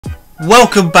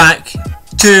Welcome back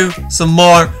to some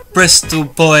more Bristol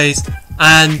boys,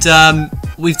 and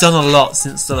we've done a lot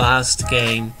since the last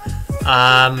game.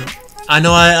 I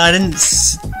know I didn't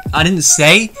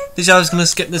say that I was going to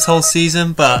skip this whole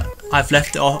season, but I've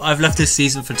left this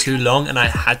season for too long, and I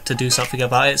had to do something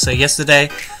about it. So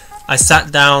yesterday, I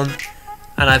sat down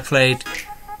and I played.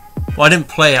 Well, I didn't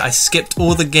play it. I skipped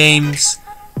all the games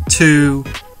to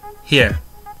here.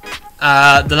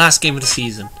 The last game of the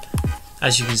season,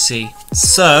 as you can see.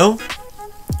 So,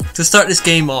 to start this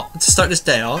video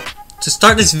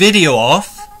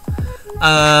off,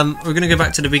 we're going to go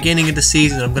back to the beginning of the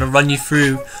season. I'm going to run you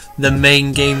through the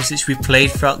main games which we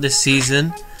played throughout this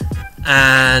season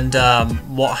and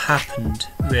what happened,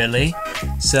 really.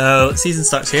 So, season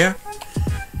starts here.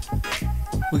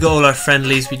 We got all our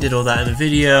friendlies, we did all that in the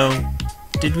video.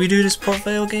 Did we do this Port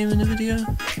Vale game in the video?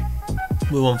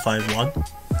 We won 5-1.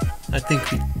 I think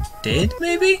we did,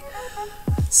 maybe?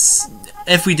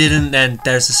 If we didn't, then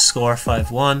there's a score,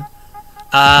 5-1.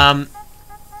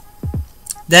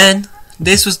 Then,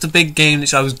 this was the big game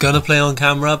which I was going to play on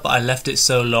camera, but I left it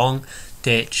so long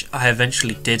that I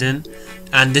eventually didn't.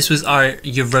 And this was our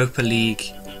Europa League.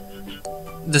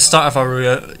 The start of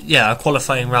our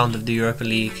qualifying round of the Europa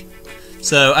League.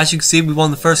 So, as you can see, we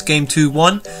won the first game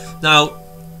 2-1. Now,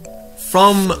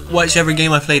 from whichever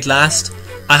game I played last,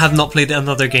 I have not played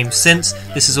another game since.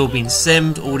 This has all been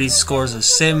simmed. All these scores are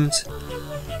simmed.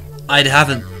 I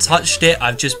haven't touched it.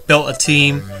 I've just built a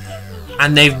team,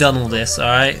 and they've done all this. All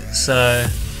right. So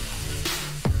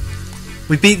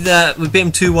we beat them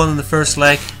 2-1 in the first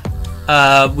leg.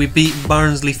 We beat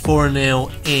Barnsley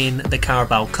 4-0 in the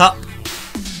Carabao Cup.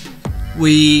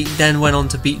 We then went on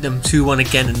to beat them 2-1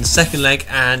 again in the second leg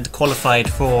and qualified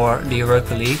for the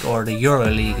Europa League, or the Euro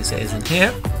League as it is in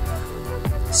here.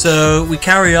 So we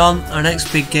carry on. Our next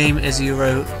big game is a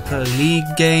Europa League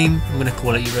game. I'm going to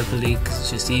call it Europa League because it's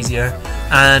just easier.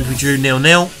 And we drew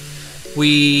 0-0.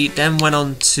 We then went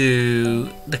on to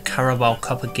the Carabao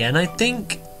Cup again, I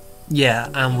think. Yeah,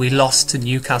 and we lost to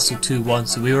Newcastle 2-1.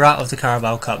 So we were out of the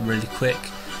Carabao Cup really quick,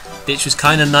 which was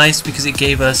kind of nice because it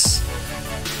gave us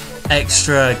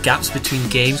extra gaps between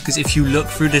games. Because if you look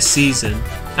through this season,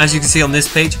 as you can see on this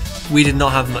page, we did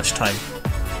not have much time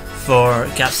for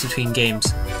gaps between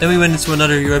games. Then we went into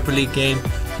another Europa League game.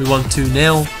 We won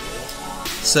 2-0.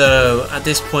 So at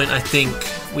this point, I think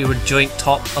we were joint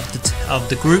top of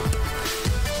the group.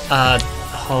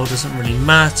 Hull doesn't really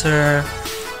matter.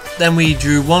 Then we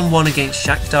drew 1-1 against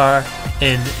Shakhtar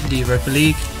in the Europa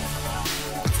League,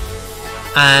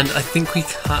 and I think we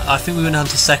went down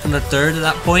to second or third at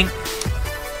that point.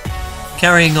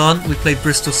 Carrying on, we played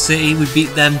Bristol City. We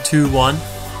beat them 2-1,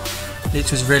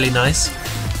 which was really nice.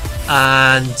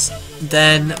 And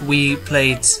then we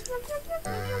played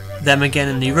them again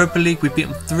in the Europa League. We beat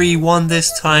them 3-1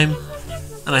 this time,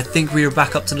 and I think we were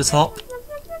back up to the top,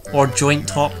 or joint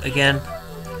top again.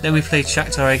 Then we played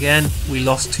Shakhtar again. We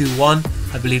lost 2-1.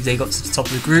 I believe they got to the top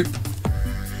of the group.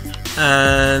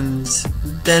 And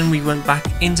then we went back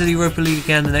into the Europa League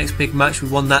again. The next big match, we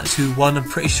won that 2-1. I'm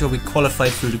pretty sure we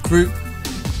qualified through the group.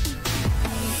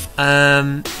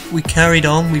 We carried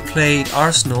on. We played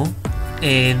Arsenal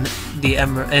in the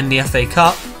FA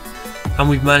Cup, and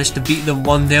we managed to beat them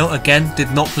 1-0. Again,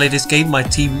 did not play this game. My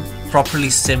team properly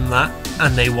simmed that,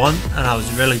 and they won, and I was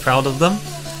really proud of them.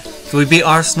 So we beat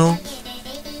Arsenal.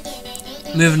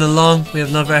 Moving along, we have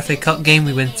another FA Cup game.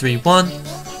 We win 3-1,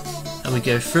 and we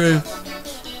go through.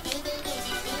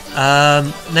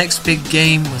 Next big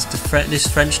game was this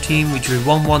French team. We drew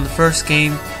 1-1 the first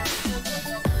game,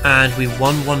 and we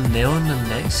won 1-0 in the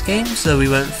next game, so we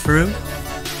went through.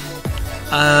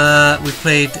 We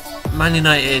played Man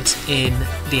United in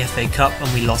the FA Cup,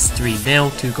 and we lost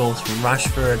 3-0. 2 goals from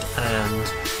Rashford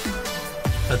and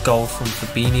a goal from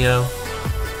Fabinho.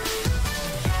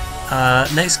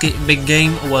 Next big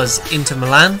game was Inter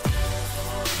Milan.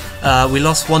 We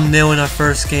lost 1-0 in our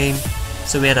first game,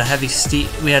 so we had a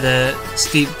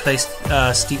steep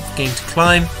game to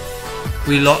climb.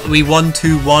 We won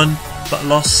 2-1, but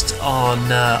lost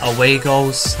on away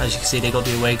goals. As you can see, they got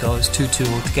the away goal. It was 2-2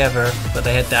 altogether, but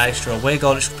they had the extra away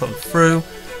goal which put them through.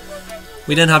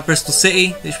 We then had Bristol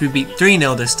City, which we beat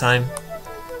 3-0 this time.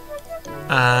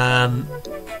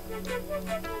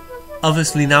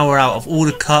 Obviously now we're out of all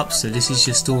the cups, so this is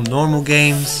just all normal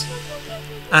games.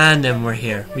 And then we're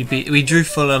here. We drew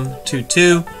Fulham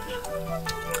 2-2.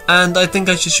 And I think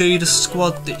I should show you the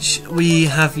squad that we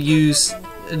have used,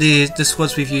 the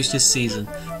squads we've used this season.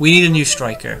 We need a new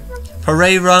striker.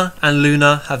 Pereira and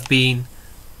Luna have been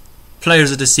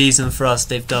players of the season for us.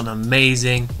 They've done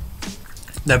amazing.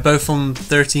 They're both on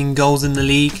 13 goals in the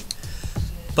league.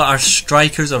 but our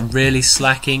strikers are really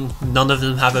slacking. None of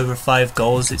them have over 5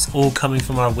 goals. It's all coming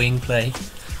from our wing play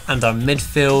and our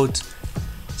midfield.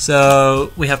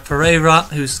 So we have Pereira,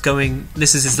 who's going.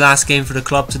 This is his last game for the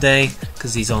club today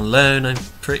because he's on loan, I'm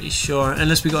pretty sure.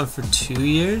 Unless we got him for 2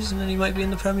 years and then he might be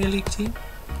in the Premier League team.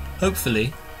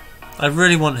 Hopefully. I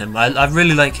really want him. I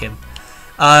really like him.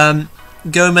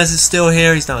 Gomez is still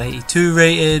here. He's now 82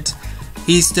 rated.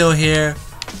 He's still here.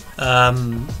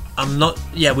 I'm not.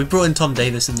 Yeah, we brought in Tom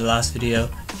Davis in the last video.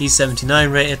 He's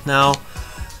 79 rated now.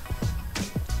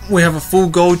 We have a full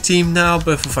gold team now.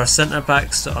 Both of our centre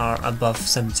backs are above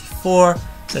 74.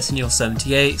 Sessignon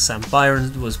 78. Sam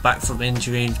Byron was back from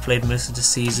injury and played most of the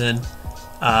season.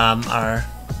 Our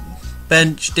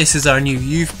bench. This is our new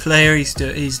youth player. He's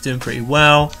doing pretty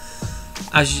well.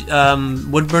 As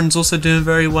Woodburn's also doing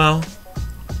very well.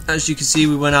 As you can see,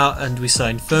 we went out and we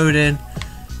signed Foden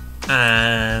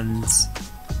and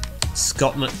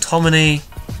Scott McTominay,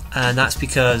 and that's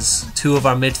because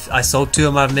I sold 2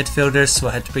 of my midfielders, so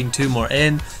I had to bring 2 more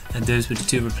in, and those were the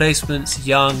 2 replacements.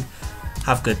 Young,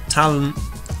 have good talent.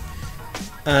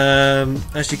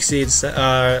 As you can see,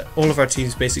 all of our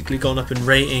teams basically gone up in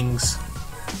ratings.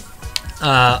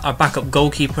 Our backup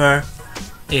goalkeeper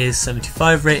is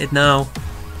 75 rated now,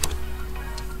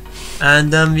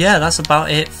 and yeah, that's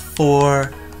about it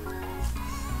for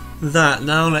that.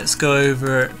 Now let's go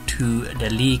over to the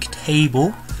league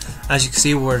table. As you can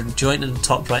see, we're joint in the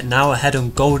top right now, ahead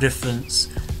on goal difference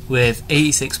with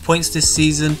 86 points this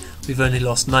season. We've only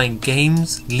lost 9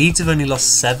 games. Leeds have only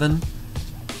lost 7,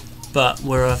 but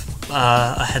we're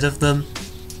ahead of them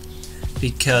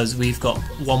because we've got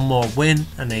 1 more win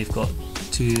and they've got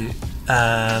 2.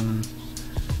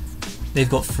 They've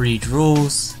got 3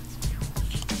 draws.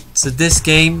 So this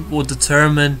game will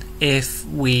determine if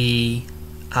we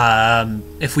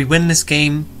win this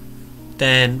game,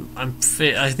 then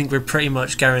I think we're pretty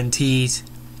much guaranteed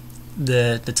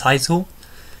the title.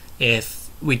 If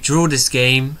we draw this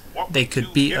game, they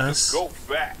could beat us.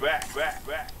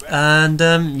 And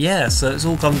yeah, so it's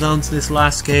all come down to this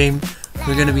last game.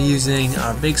 We're going to be using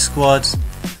our big squad,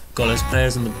 got those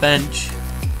players on the bench,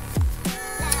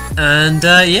 and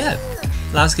yeah,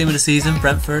 last game of the season,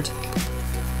 Brentford.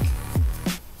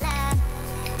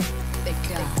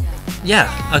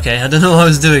 Yeah, okay, I don't know what I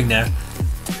was doing there.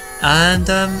 And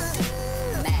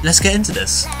let's get into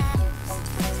this.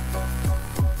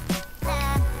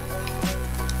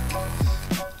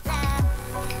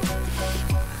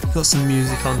 Got some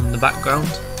music on in the background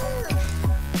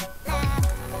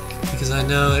because I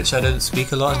know I don't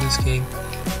speak a lot in this game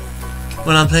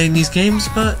when I'm playing these games,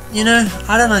 but you know,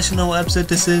 I don't actually know what episode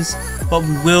this is, but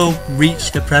we will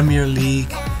reach the Premier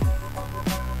League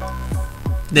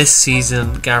this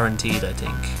season, guaranteed. I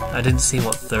think I didn't see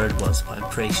what 3rd was, but I'm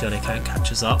pretty sure they can't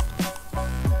catch us up.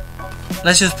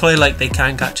 Let's just play like they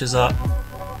can catch us up,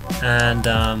 and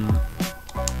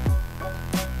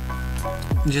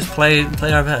just play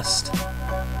our best.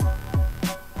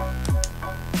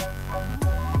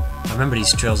 I remember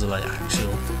these drills are like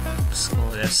actual.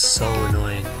 They're so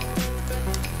annoying.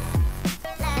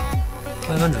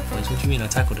 500 points. What do you mean I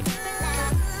tackled him?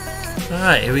 All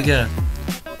right, here we go.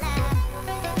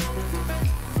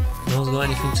 No one's got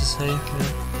anything to say?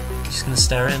 Yeah. Just gonna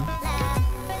stare at him.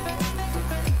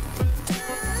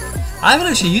 I haven't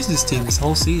actually used this team this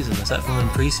whole season, except for in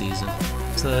pre-season.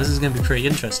 So this is gonna be pretty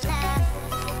interesting.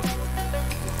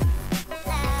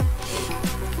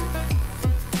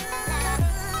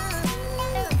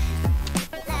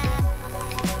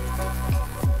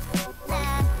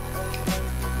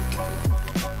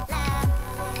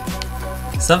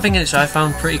 Something which I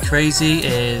found pretty crazy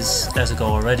is, there's a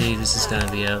goal already, this is going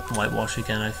to be a whitewash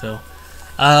again, I feel.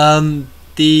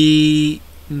 The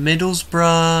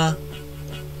Middlesbrough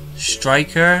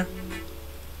striker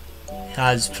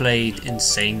has played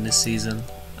insane this season.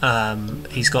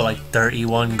 He's got like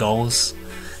 31 goals.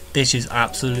 This is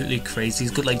absolutely crazy.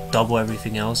 He's got like double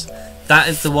everything else. That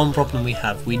is the one problem we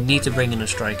have. We need to bring in a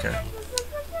striker,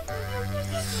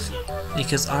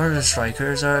 because our other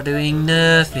strikers are doing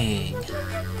nothing.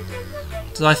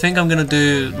 So I think I'm going to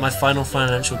do my final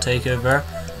financial takeover.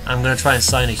 I'm going to try and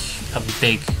sign a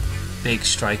big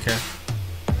striker.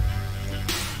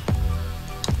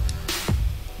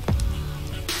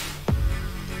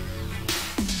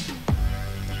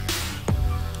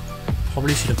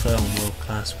 Probably should have put on world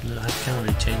class, but I can't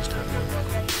really change that one.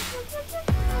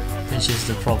 Which is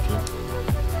the problem.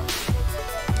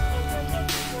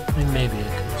 I mean, maybe I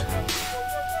could.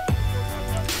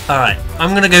 Alright,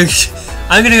 I'm gonna go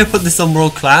put this on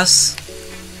world class.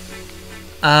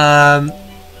 I'm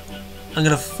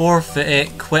gonna forfeit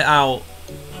it, quit out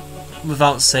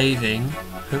without saving,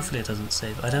 Hopefully it doesn't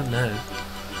save. I don't know.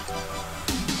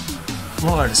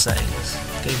 What are the settings?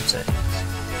 Game settings.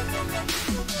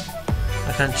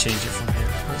 I can't change it from here.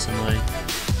 That's annoying.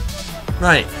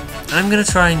 Right. I'm gonna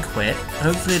try and quit.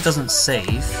 Hopefully it doesn't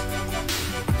save.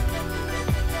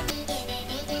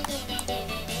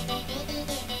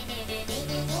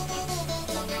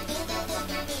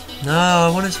 No, I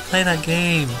wanted to play that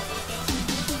game.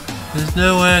 There's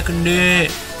no way I can do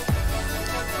it.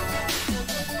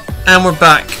 And we're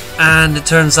back, and it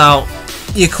turns out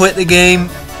you quit the game,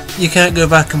 you can't go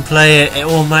back and play it. It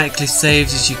automatically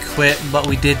saves as you quit, but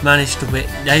we did manage to win.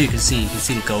 Now you can see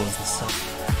the goals and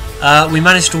stuff. We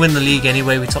managed to win the league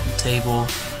anyway. We topped the table,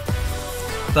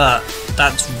 but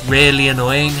that's really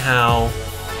annoying how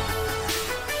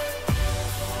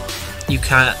you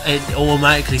can't. It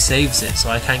automatically saves it, so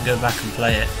I can't go back and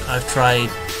play it. I've tried,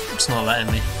 it's not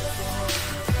letting me.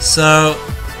 So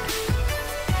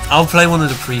I'll play one of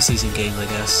the pre-season games, I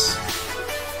guess,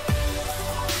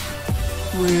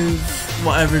 with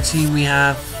whatever team we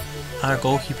have. Our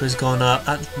goalkeeper's gone up.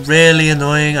 That's really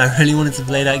annoying. I really wanted to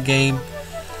play that game,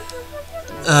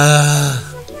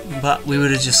 but we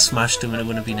would have just smashed him and it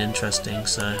wouldn't have been interesting.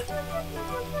 So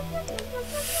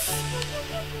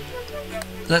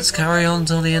let's carry on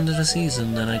till the end of the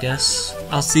season then, I guess.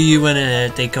 I'll see you when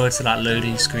they go to that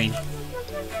loading screen.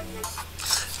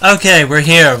 Okay, we're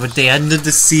here with the end of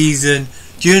the season,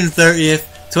 June 30th,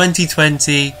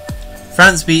 2020.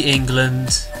 France beat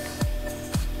England.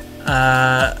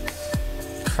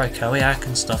 Krakowiak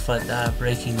and stuff like that.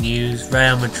 Breaking news.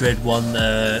 Real Madrid won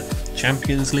the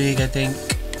Champions League, I think.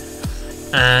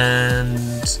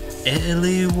 And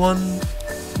Italy won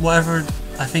whatever,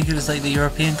 I think it was like the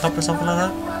European Cup or something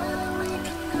like that.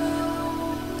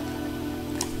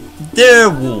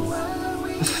 Dear Wolf.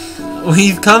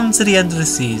 We've come to the end of the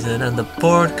season and the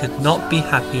board could not be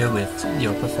happier with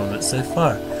your performance so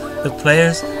far. The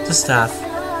players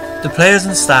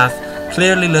and staff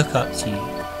clearly look up to you.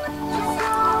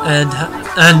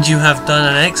 And you have done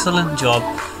an excellent job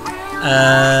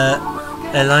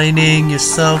aligning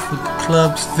yourself with the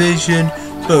club's vision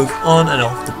both on and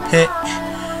off the pitch.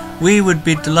 We would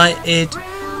be delighted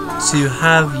to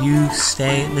have you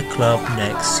stay in the club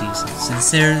next season.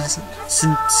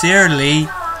 Sincerely,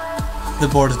 the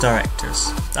board of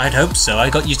directors. I'd hope so. I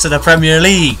got you to the Premier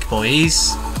League,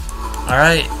 boys.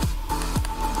 Alright.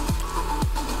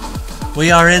 We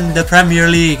are in the Premier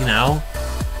League now.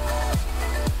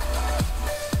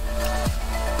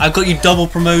 I've got you double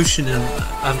promotion, and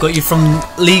I've got you from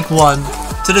League 1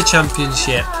 to the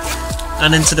Championship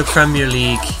and into the Premier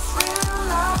League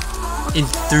in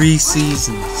 3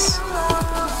 seasons.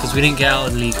 Because we didn't get out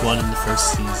of League 1 in the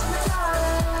first season.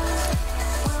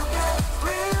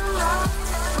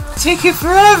 Take it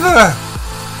forever!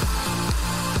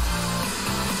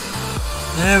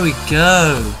 There we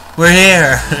go. We're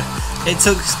here. It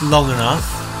took long enough.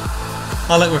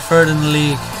 Oh look, we're third in the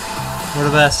league. We're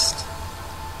the best.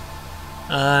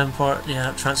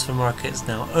 Yeah, transfer market is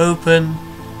now open.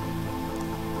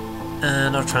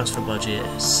 And our transfer budget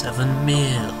is 7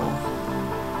 mil.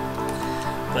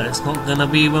 But it's not gonna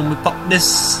be when we pop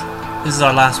this. This is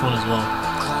our last one as well.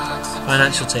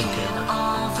 Financial takeover.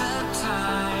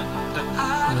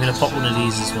 I'm gonna pop one of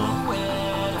these as well.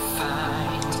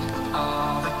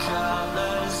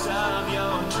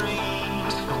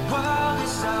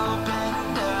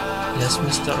 Yes,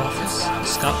 Mr. Office.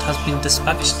 Scout has been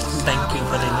dispatched. Thank you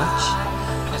very much.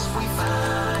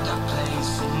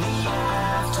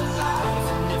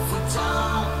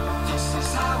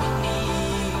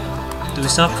 Do we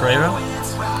start Pereira?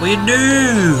 We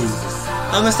do!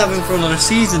 I must have him for another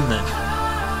season then.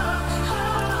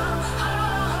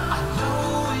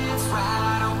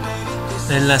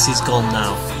 Unless he's gone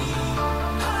now.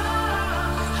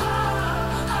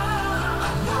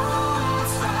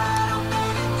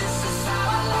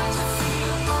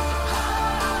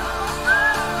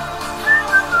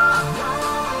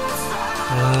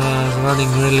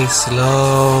 Running really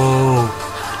slow.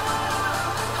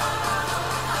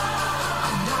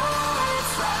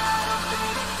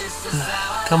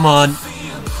 Come on.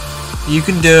 You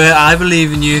can do it. I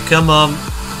believe in you. Come on.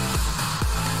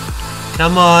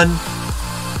 Come on.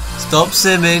 Stop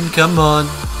simming. Come on.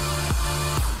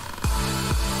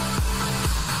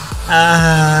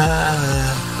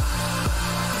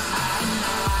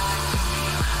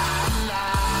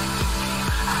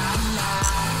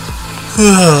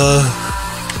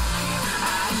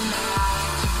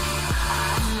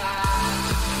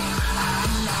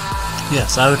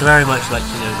 Yes, I would very much like to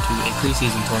go to a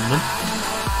pre-season tournament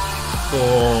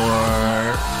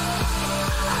for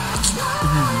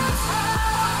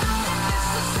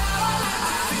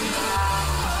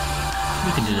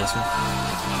You can do this one.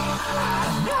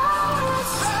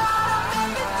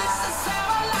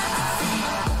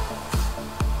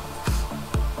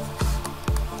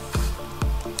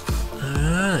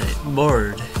 Alright,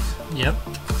 board. Yep.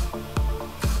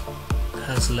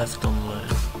 Has left on loan.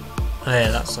 Oh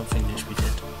yeah, that's something that we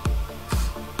did.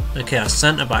 Okay, our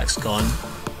centre back's gone,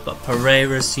 but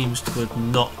Pereira seems to have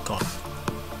not gone.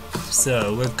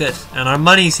 So we're good, and our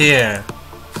money's here.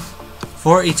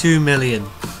 42 million.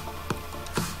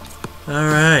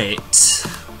 Alright.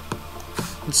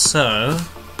 So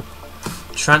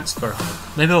transfer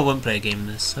hub. Maybe I won't play a game in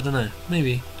this. I don't know.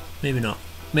 Maybe. Maybe not.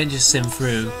 Maybe just sim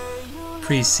through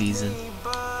pre-season.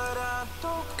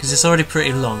 Because it's already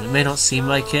pretty long. It may not seem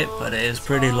like it, but it is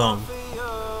pretty long.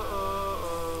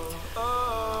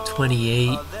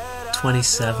 28,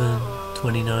 27,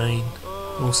 29,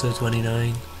 also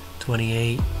 29,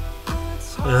 28.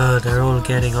 They're all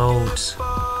getting old.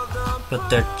 But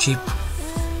they're cheap.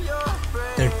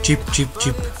 They're cheap.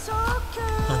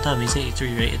 Oh damn, he's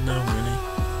 83 rated now, really.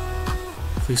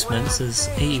 Fusment's is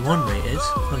 81 rated.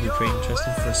 That'd be pretty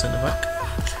interesting for a centre back.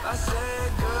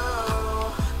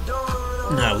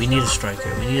 No, we need a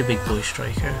striker. We need a big boy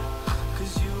striker.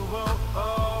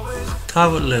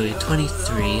 Calvert Louis,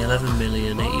 23, 11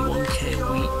 million, 81k a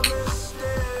week.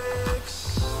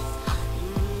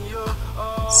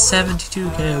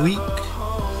 72k a week.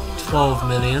 12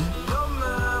 million.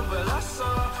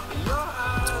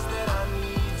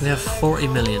 We have 40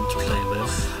 million to play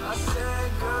with.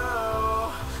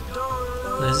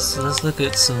 Let's look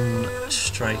at some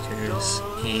strikers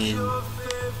in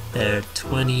their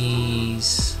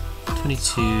 20s,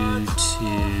 22 to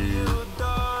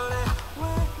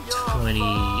 28,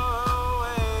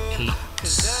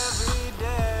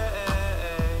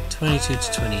 22 to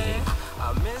 28.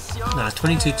 Nah,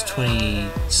 22 to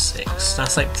 26.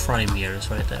 That's like prime years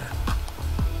right there.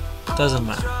 Doesn't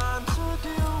matter.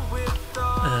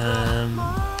 I'm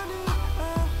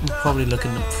probably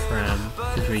looking at prem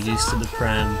because we're used to the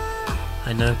prem.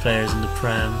 I know players in the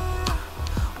prem.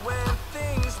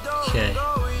 Okay,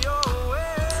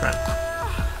 prem.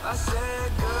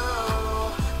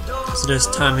 So there's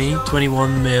Tammy,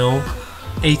 21 mil,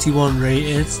 81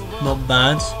 rated, not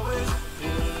bad.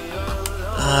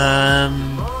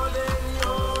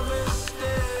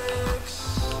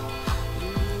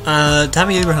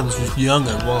 Tammy Abrahams was young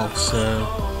as well, so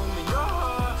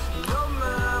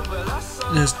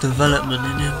there's development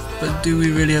in him. But do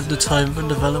we really have the time for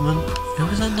development? Who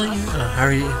was that 90?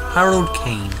 Harold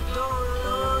Kane,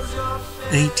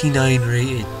 89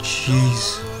 rated.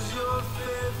 Jeez.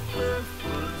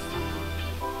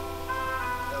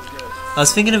 I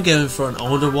was thinking of going for an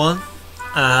older one,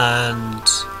 and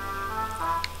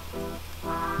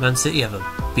Man City have a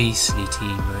beastly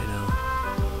team right now.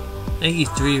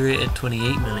 83 rated,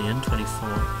 28 million, 24.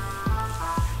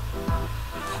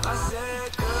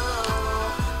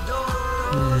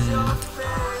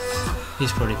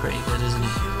 He's probably pretty good, isn't he?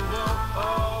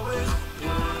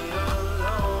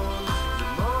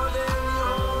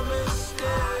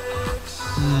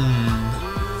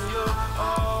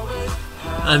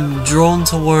 I'm drawn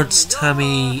towards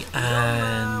Tammy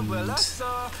and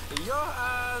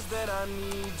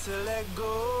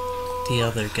the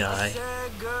other guy.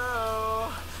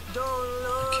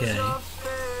 Okay.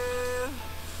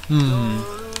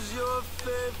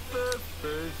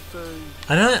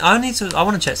 I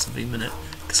want to check something a minute,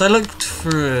 because I looked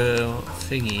through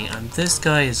thingy and this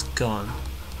guy is gone.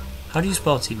 How do you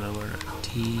spell Timo Werner?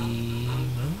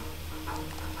 Timo?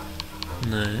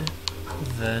 No.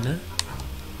 Werner?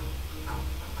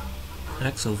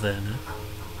 Axel Werner.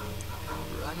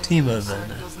 Timo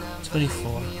Werner.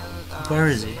 24. Where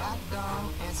is he?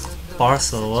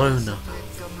 Barcelona.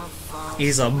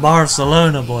 He's a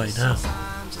Barcelona boy now.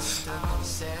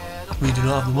 We do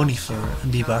not have the money for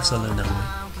the Barcelona boy.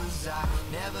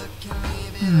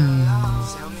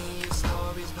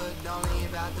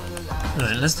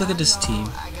 Alright, let's look at this team.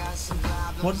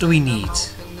 What do we need?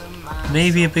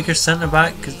 Maybe a bigger centre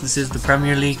back, because this is the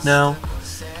Premier League now.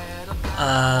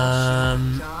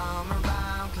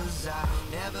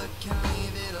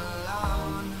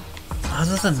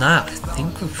 Other than that, I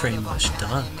think we're pretty much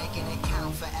done.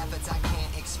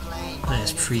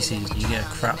 It's pre-season, you get a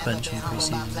crap bench in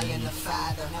pre-season.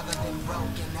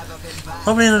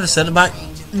 Probably another centre back,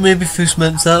 maybe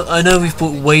Fusment's out. I know we've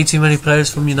bought way too many players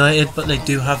from United, but they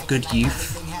do have good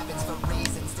youth.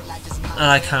 And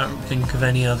I can't think of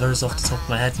any others off the top of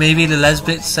my head. Maybe the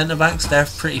Lesbit centre backs, they're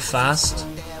pretty fast.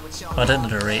 But I don't know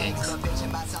their ratings.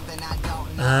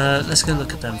 Let's go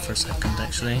look at them for a second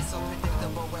actually.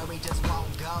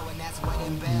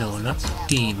 No, not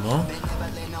Timo.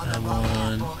 I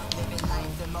want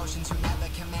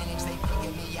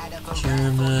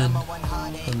German,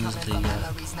 Bundesliga.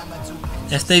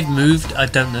 If they've moved, I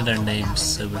don't know their names,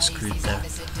 so we're screwed there.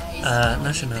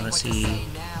 Nationality,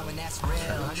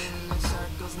 French.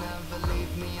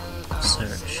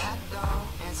 Search.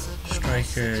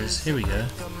 Strikers, here we go.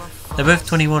 They're both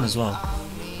 21 as well.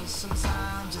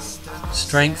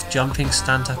 Strength, jumping,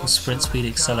 stand tackle, sprint speed,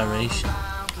 acceleration.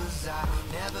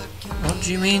 What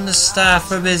do you mean the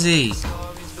staff are busy?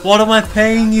 What am I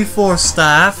paying you for,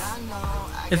 staff?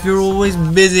 If you're always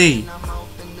busy.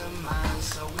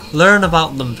 Learn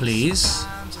about them, please.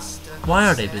 Why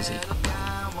are they busy?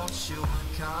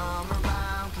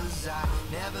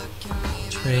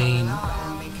 Train.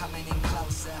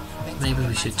 Maybe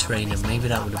we should train him. Maybe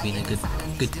that would have been a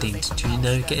good thing to do. You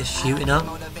know, get his shooting up.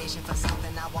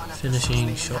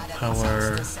 Finishing, shot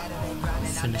power.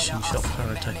 Finishing, shot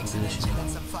power, attacking positioning.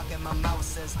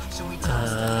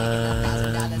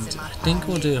 And I think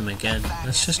we'll do him again.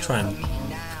 Let's just try and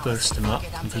burst him up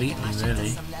completely,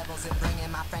 really.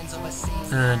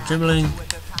 Dribbling.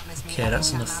 Okay,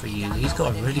 that's enough for you. He's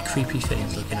got a really creepy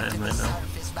face looking at him right now.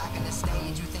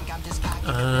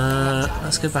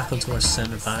 Let's go back onto our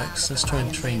centre backs. Let's try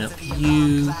and train up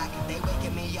you.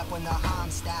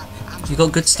 You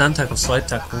got good stand tackle, slide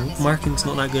tackle. Marking's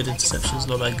not that good, interception's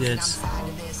not that good.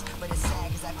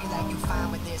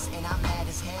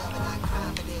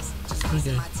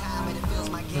 Okay.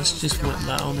 Let's just whip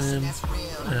that on him.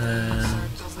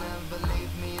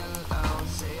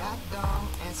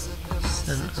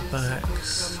 Centre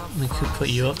backs. We could put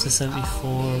you up to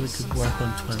 74. We could work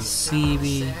on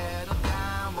Twansibi.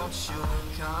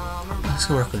 Let's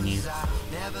go work on you.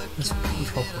 Let's probably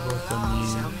work on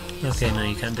you. Okay, no,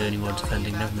 you can't do any more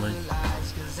defending. Never mind.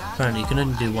 Apparently, you can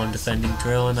only do one defending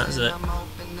drill, and that's it.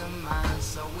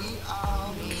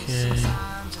 Okay.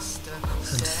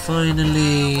 And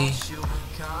finally,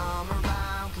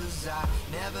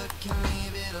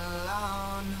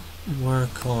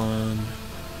 work on.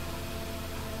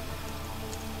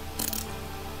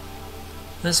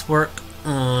 Let's work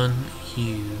on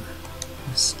you,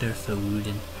 Mr.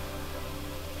 Foden.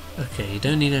 Okay, you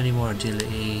don't need any more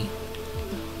agility.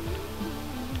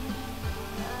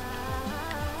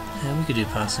 Yeah, we could do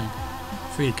passing.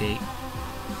 Free gate.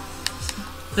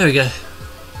 There we go.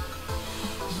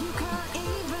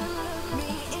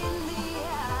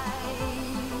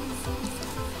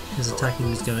 His attacking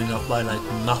is going up by like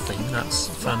nothing. That's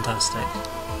fantastic.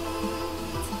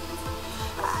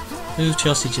 Who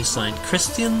Chelsea just signed?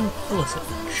 Christian Pulisic.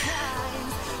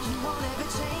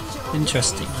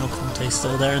 Interesting how Conte's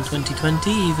still there in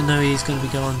 2020, even though he's going to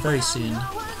be going very soon.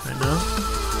 Right now.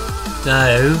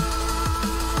 No.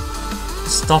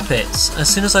 Stop it. As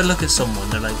soon as I look at someone,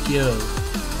 they're like, yo,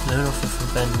 no offer from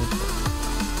Ben Woodward.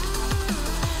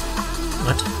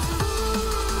 What?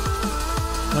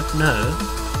 What? No.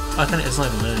 I can't. It's not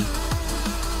even loan.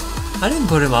 I didn't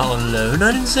put him out on loan.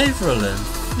 I didn't say for a loan.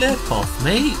 Flip off,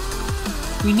 mate.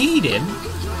 We need him.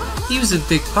 He was a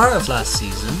big part of last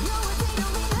season.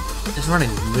 It's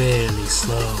running really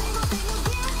slow.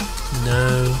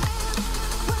 No.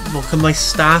 Well, can my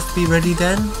staff be ready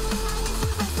then?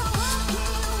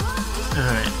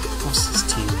 Alright, what's this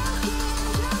team?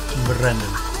 Brennan.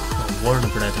 Or Warner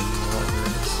Brennan, or whatever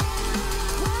it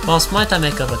is. Boss, might I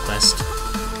make a request?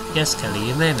 Yes, Kelly,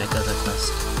 you may make a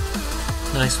request.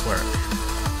 Nice work.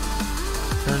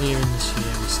 Earlier in this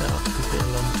year, we set out to complete a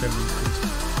long-term increase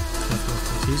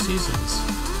for 2 seasons.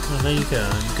 Well, there you go,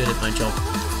 I'm good at my job.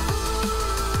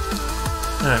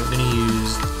 Alright, we're going to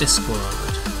use this squad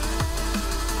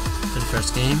for the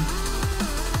first game.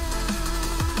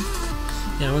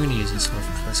 Yeah, we're going to use this squad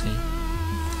for the first game.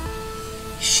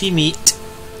 Shimmeet.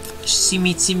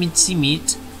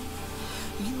 Shimmeet.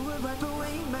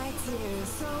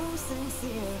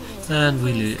 And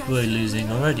we're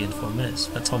losing already in 4 minutes.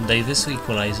 But Tom Davis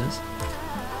equalises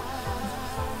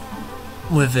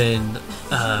within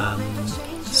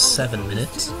 7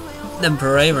 minutes. Then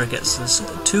Pereira gets us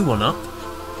 2-1 up.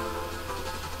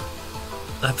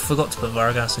 I forgot to put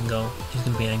Vargas in goal. He's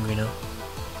going to be angry now.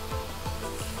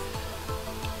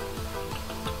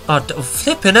 Oh,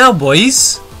 flipping hell,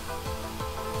 boys!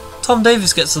 Tom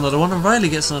Davis gets another one and Riley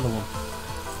gets another one.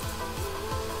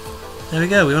 There we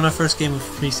go, we won our first game of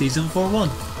pre-season 4-1.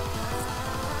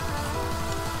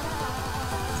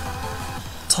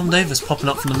 Tom Davis popping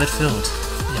up from the midfield.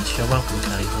 Yes, you're welcome,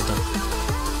 Kelly, well done.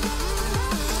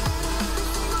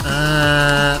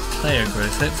 Player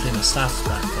growth, hopefully my staff's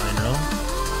back by now.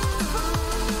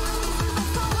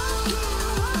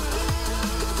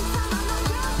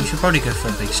 We should probably go for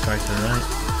a big striker, right?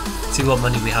 See what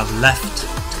money we have left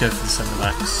to go for the centre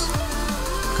backs.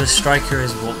 because striker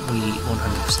is what we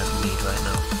 100% need right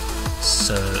now.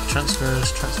 So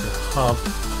transfers, transfer hub.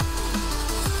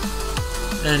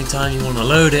 Anytime you want to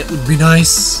load it would be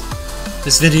nice.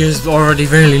 This video is already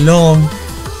really long.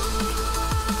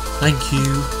 Thank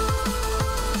you.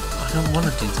 I don't want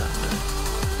to do that though.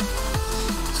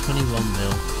 21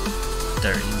 mil,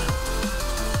 30 mil.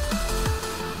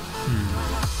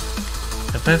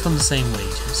 They're both on the same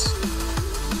wages.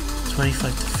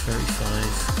 25 to 35,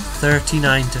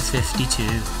 39 to 52.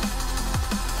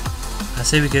 I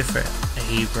say we go for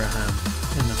Abraham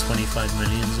in the 25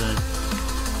 million zone.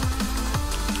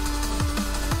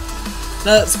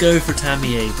 Let's go for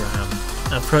Tammy Abraham.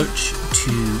 Approach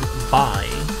to buy.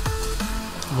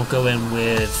 We'll go in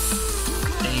with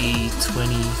a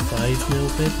 25 mil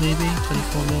bid, maybe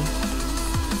 24 mil.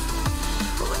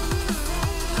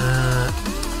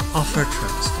 Offer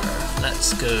transfer.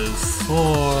 Let's go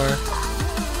for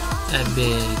a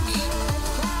big.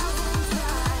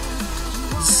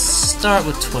 Start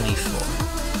with 24.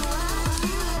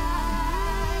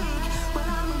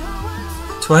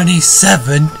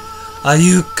 27? Are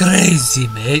you crazy,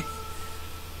 mate?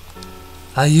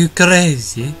 Are you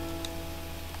crazy?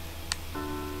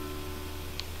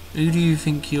 Who do you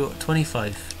think you're?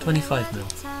 25 mil.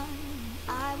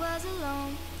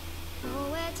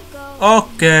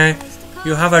 Okay,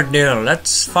 you have a deal.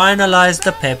 Let's finalize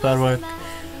the paperwork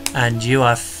and you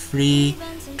are free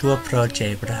to approach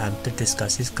Abraham to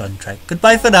discuss his contract.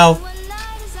 Goodbye for now.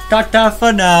 Ta-ta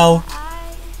for now.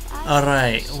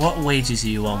 Alright, what wages are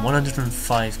you on?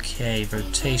 105k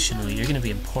rotational. You're going to be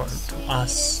important to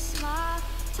us.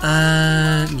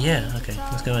 Yeah, okay,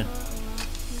 let's go in.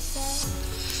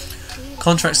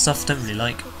 Contract stuff don't really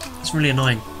like. It's really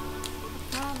annoying.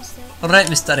 Alright,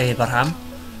 Mr. Abraham.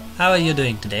 How are you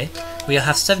doing today? We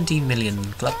have 17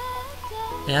 million club.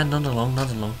 Yeah, not along.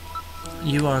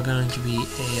 You are going to be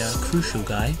a crucial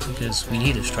guy because we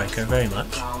need a striker very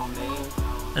much.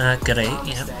 Great,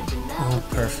 yeah. Oh,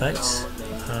 perfect.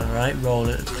 Alright, roll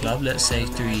at the club. Let's say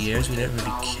 3 years. We don't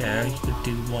really care. You could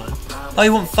do 1. Oh,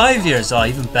 you want 5 years? Oh,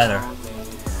 even better.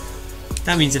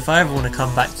 That means if I ever want to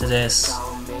come back to this...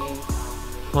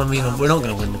 Well, I mean, we're not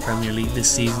going to win the Premier League this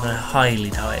season. I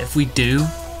highly doubt it. If we do...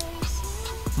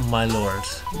 My lord,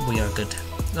 we are good.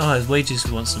 Oh, his wages,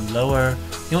 he wants them lower.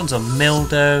 He wants a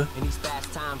Mildo.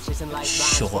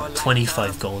 Sure,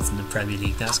 25 goals in the Premier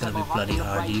League. That's going to be bloody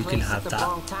hard. You can have that.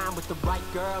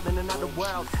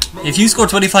 If you score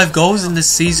 25 goals in this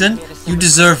season, you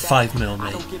deserve 5 mil,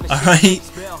 mate. Alright?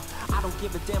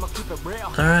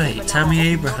 Alright, Tammy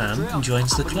Abraham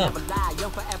joins the club.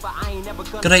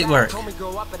 Great work.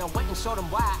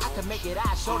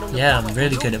 Yeah, I'm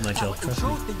really good at my job, trust me.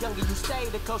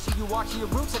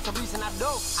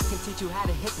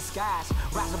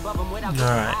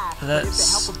 Alright,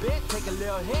 let's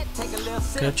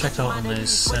go check out on those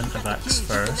centre backs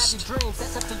first.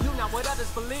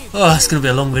 Oh, it's going to be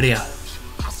a long video.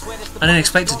 I didn't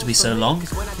expect it to be so long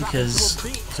because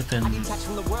flipping.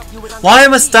 Why are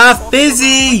my staff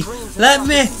busy? Let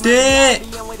me do it.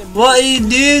 What are you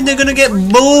doing? They're gonna get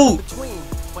booed.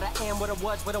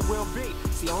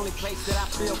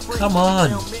 Come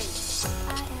on.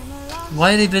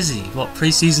 Why are they busy? What,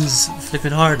 pre-season's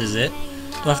flipping hard, is it?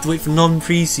 Do I have to wait for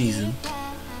non-pre-season?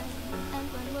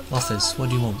 Offers, what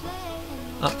do you want?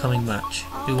 Upcoming match.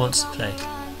 Who wants to play?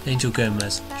 Angel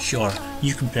Gomez. Sure,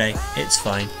 you can play. It's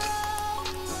fine.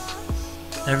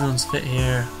 Everyone's fit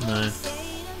here. No.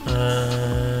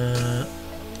 No.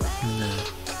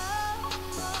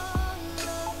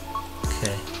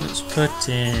 Okay, let's put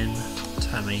in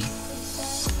Tammy.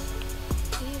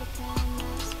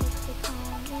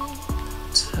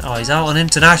 Oh, he's out on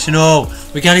international.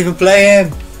 We can't even play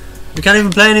him. We can't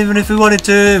even play him even if we wanted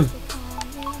to.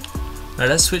 Right,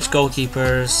 let's switch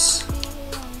goalkeepers.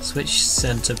 Switch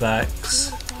centre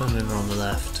backs. Put him over on the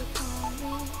left.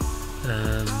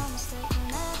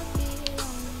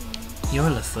 You're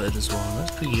left footed as well.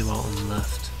 Let's put you out on the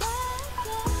left.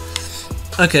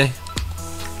 Okay.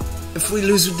 If we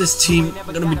lose with this team,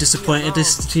 I'm gonna be disappointed.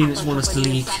 This is the team that's won us the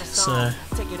league, so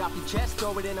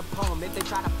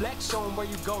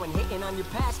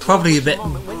probably a bit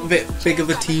big of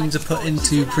a team to put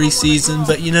into pre-season,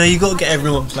 but you know, you got to get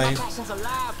everyone playing.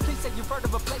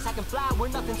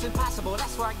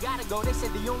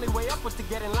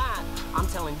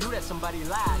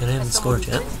 They haven't scored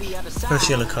yet. First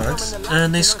yellow card,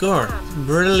 and they score.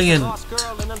 Brilliant.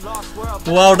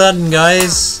 Well done,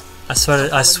 guys. I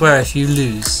swear if you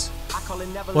lose,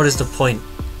 what is the point?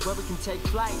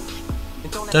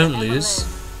 Don't lose.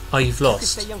 Oh, you've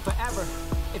lost.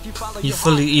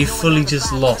 You fully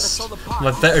just lost.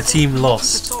 My better team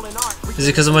lost. Is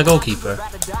it because of my goalkeeper?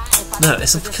 No,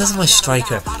 it's because of my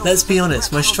striker. Let's be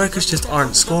honest, my strikers just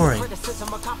aren't scoring.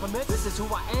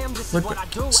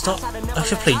 Stop. I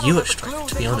should play you at striker,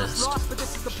 to be honest.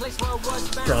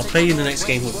 Bro, I'll play you in the next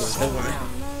game, Woodburn, don't worry.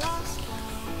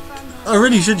 I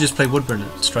really should just play Woodburn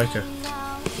at striker.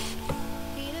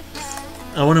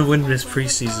 I want to win this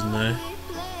pre-season though.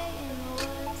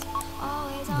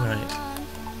 Right.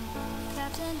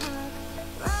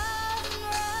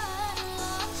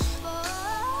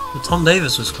 Well, Tom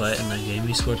Davis was quiet in that game.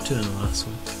 He scored 2 in the last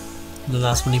one. The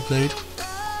last one he played.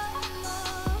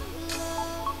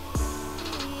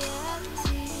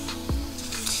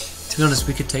 To be honest,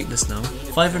 we could take this now.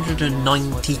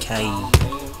 590k.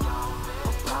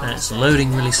 And it's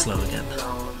loading really slow again.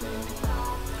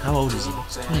 How old is he?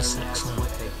 He's 26 now.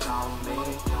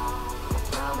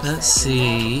 Let's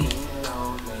see.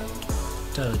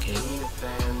 Delegate.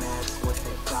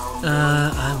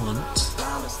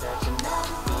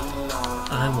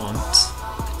 I want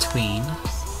between.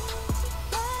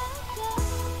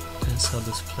 Let's sell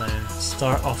this player.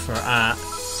 Start offer at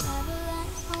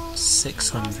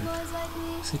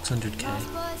 600k,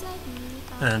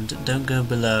 and don't go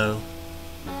below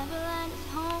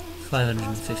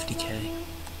 550k.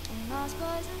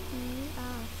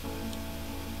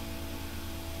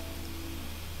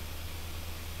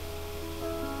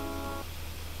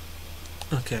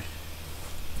 Okay.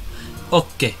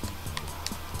 Okay.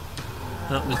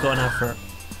 Oh, we've got an advert.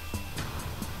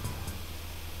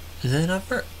 Is it an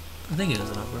advert? I think it is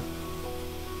an advert.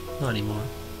 Not anymore.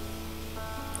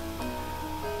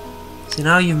 See,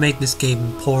 now you've made this game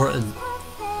important.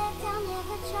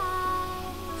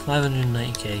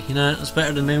 590k. You know, it's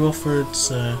better than no offered,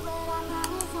 so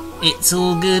it's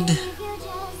all good.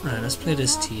 Right, let's play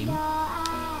this team.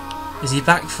 Is he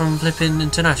back from flipping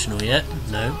international yet?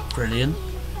 No. Brilliant.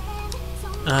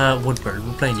 Woodburn,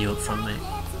 we're playing you up front, mate.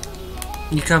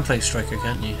 You can play striker,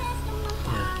 can't you?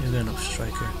 Yeah, you're going up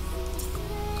striker.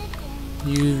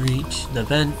 You reach the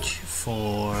bench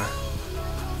for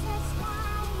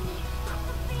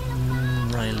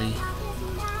Riley.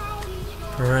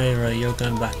 Pereira, you're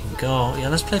going back in goal. Yeah,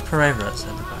 let's play Pereira at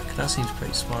centre back. That seems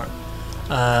pretty smart.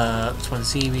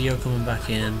 Twansimi, you're coming back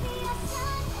in.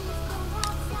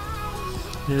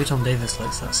 Maybe Tom Davis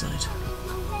likes that side.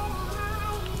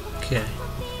 Okay.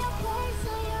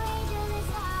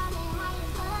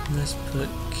 Let's put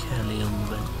Kelly on the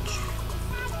bench.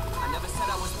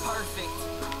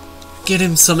 Get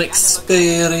him some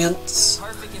experience.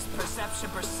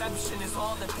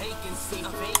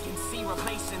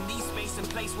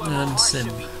 And Sim.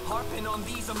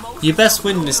 You best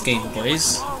win this game,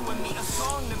 boys.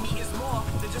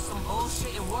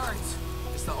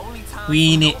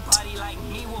 Win it.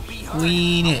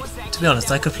 Win it. To be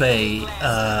honest, I could play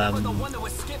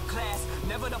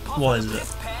what is it?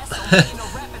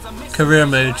 Career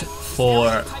mode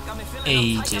for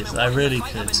ages. I really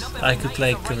could. I could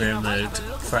play career mode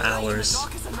for hours,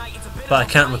 but I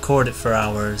can't record it for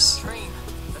hours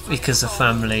because of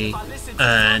family,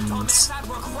 and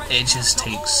it just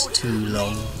takes too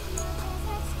long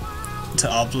to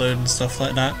upload and stuff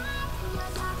like that.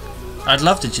 I'd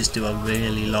love to just do a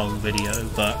really long video,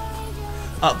 but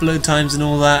upload times and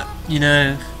all that, you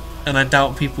know, and I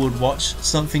doubt people would watch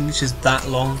something that's just that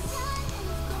long.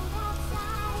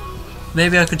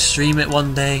 Maybe I could stream it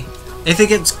one day. If it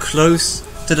gets close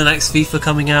to the next FIFA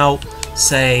coming out,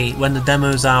 say when the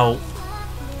demo's out,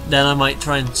 then I might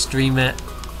try and stream it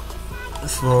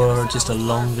for just a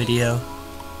long video.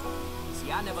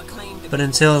 But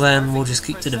until then, we'll just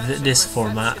keep to this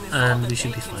format and we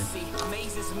should be fine.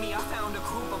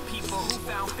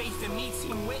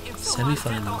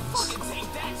 Semi-finals.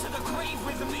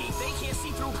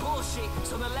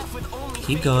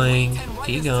 Keep going,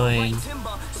 keep going.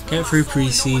 Get through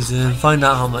pre-season, find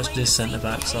out how much this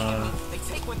centre-backs are.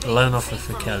 Loan offer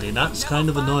for Kelly. That's kind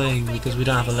of annoying because we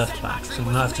don't have a left-back, so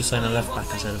we might have to sign a left-back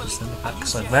instead of a centre-back,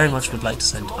 because I very much would like to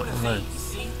send him on loan.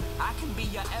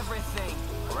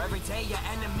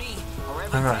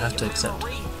 Alright, I have to accept.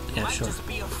 Yeah, sure.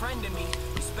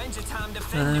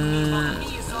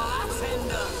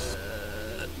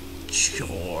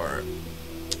 Sure.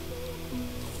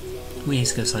 We need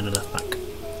to go sign a left-back.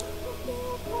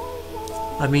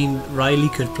 I mean, Riley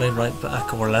could play right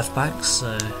back or left back,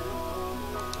 so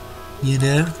you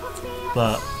know,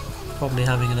 but probably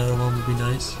having another one would be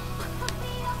nice.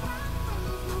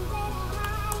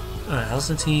 Alright, how's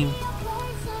the team?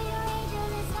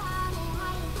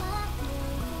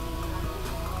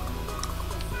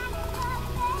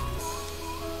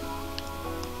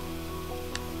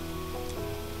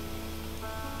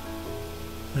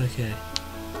 Okay.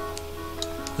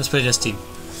 Let's play this team.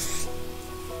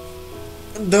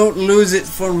 Don't lose it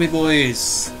for me,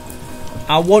 boys.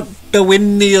 I want to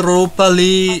win the Europa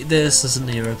League. This isn't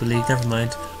the Europa League, never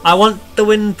mind. I want to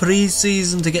win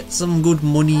pre-season to get some good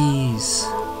monies.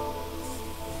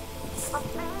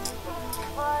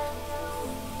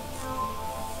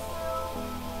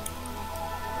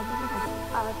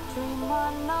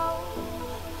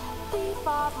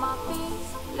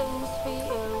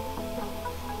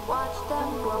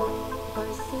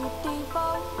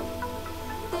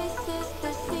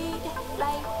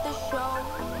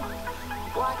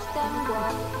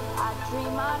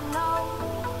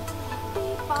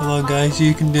 Come on guys,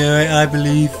 you can do it, I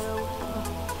believe.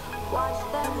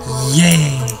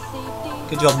 Yeah!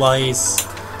 Good job boys.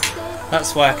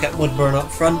 That's why I kept Woodburn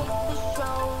up front.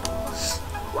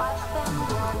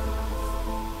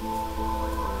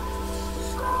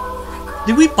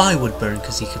 Did we buy Woodburn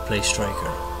because he could play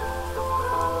striker?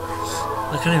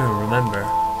 I can't even remember.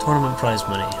 Tournament prize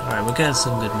money. Alright, we're getting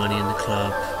some good money in the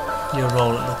club. Your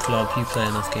role at the club, you play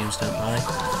enough games, don't I?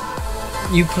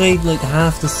 You played like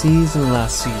half the season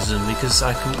last season because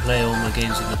I couldn't play all my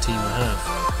games with the team I have.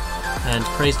 And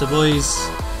praise the boys.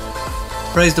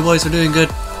 Praise the boys for doing good.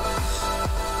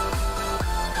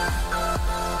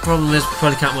 Problem is we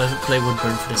probably can't play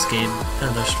Woodburn for this game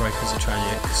and our strikers are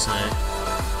tragic, so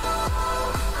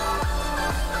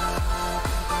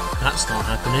that's not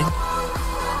happening.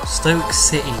 Stoke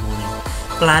City winning.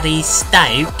 Bloody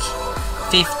Stoke!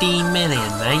 15 million,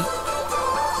 mate.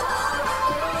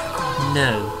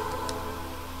 No.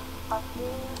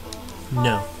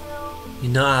 No.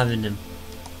 You're not having him.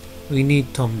 We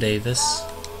need Tom Davis.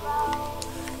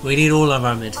 We need all of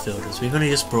our midfielders. We've only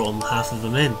just brought half of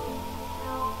them in.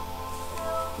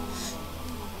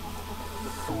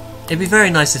 It'd be very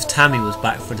nice if Tammy was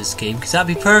back for this game, because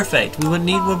that'd be perfect. We wouldn't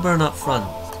need Woodburn up front.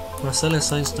 Marcelo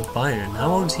signs to Bayern.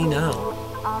 How old is he now?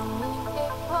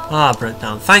 Ah, broke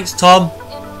down. Thanks, Tom.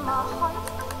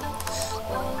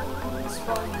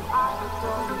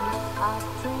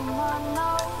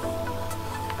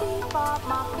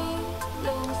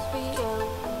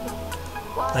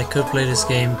 I could play this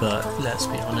game, but let's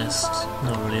be honest,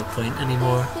 not really a point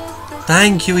anymore.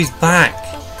 Thank you, he's back.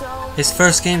 His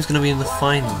first game's going to be in the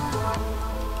final.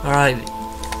 Alright,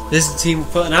 this is the team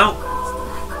we're putting out.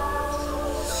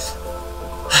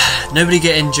 Nobody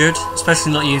get injured,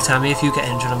 especially not you, Tammy. If you get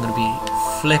injured, I'm going to be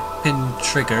flipping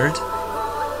triggered.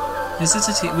 Is this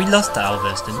a team? We lost to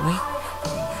Alves, didn't we?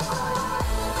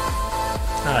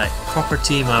 Alright, proper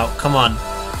team out. Come on.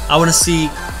 I want to see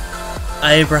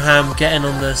Abraham getting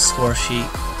on the score sheet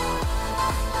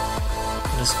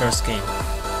in his first game.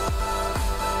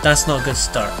 That's not a good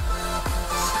start.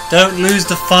 Don't lose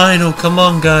the final. Come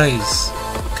on, guys.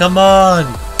 Come on.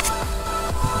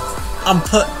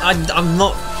 I'm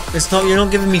not. It's not. You're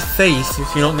not giving me faith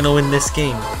if you're not going to win this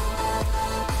game.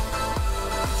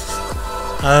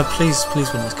 Please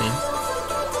win this game.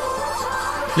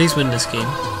 Please win this game.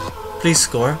 Please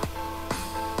score.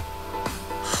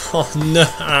 Oh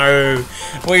no!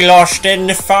 We lost in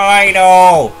the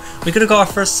final! We could have got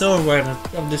our first silverware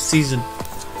of this season.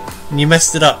 And you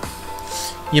messed it up.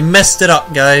 You messed it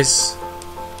up, guys.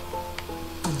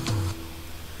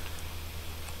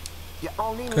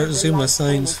 Kurt Zuma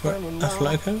signs for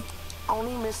Atletico?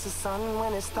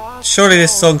 Surely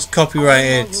this song's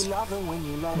copyrighted.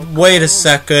 Wait a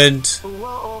second.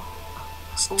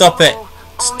 Stop it.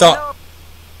 Stop.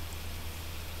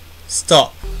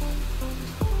 Stop.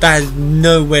 That is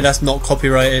no way that's not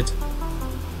copyrighted.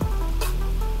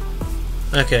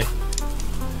 Okay.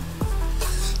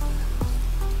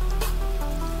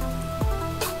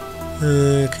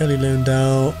 Kelly loaned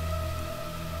out.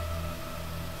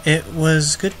 It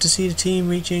was good to see the team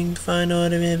reaching the final.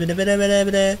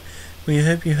 We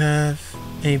hope you have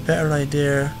a better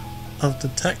idea of the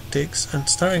tactics and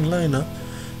starting lineup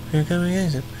for coming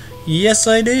against it. Yes,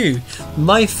 I do.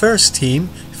 My first team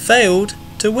failed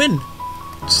to win.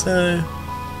 So,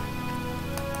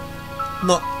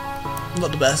 not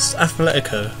the best.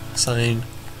 Atletico sign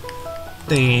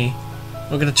thingy.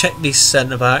 We're going to check these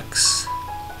centre backs,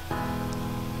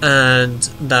 and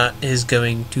that is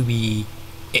going to be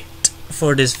it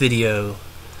for this video.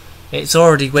 It's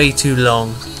already way too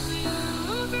long.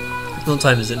 What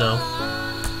time is it now?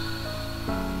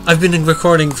 I've been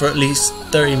recording for at least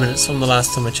 30 minutes from the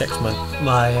last time I checked my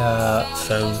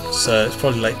phone, so it's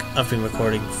probably like I've been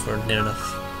recording for near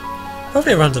enough.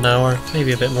 Probably around an hour,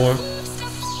 maybe a bit more.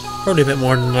 Probably a bit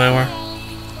more than an hour.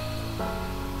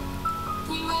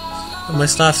 Are my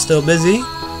staff still busy?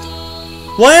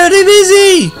 Why are they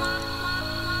busy?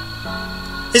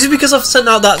 Is it because I've sent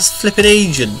out that flipping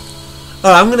agent?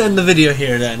 Alright, I'm going to end the video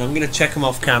here then. I'm going to check them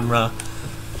off camera.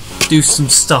 do some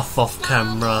stuff off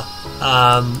camera.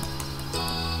 I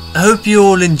hope you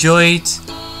all enjoyed.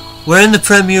 We're in the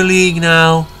Premier League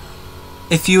now.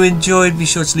 If you enjoyed, be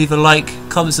sure to leave a like,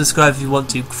 comment, subscribe if you want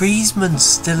to. Griezmann's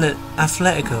still at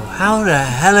Atletico. How the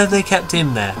hell have they kept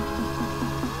him there?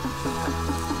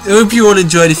 I hope you all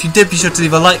enjoyed. If you did, be sure to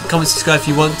leave a like, comment, subscribe if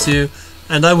you want to.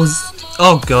 And I will...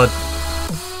 oh god.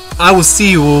 I will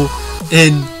see you all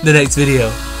in the next video.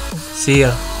 See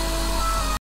ya.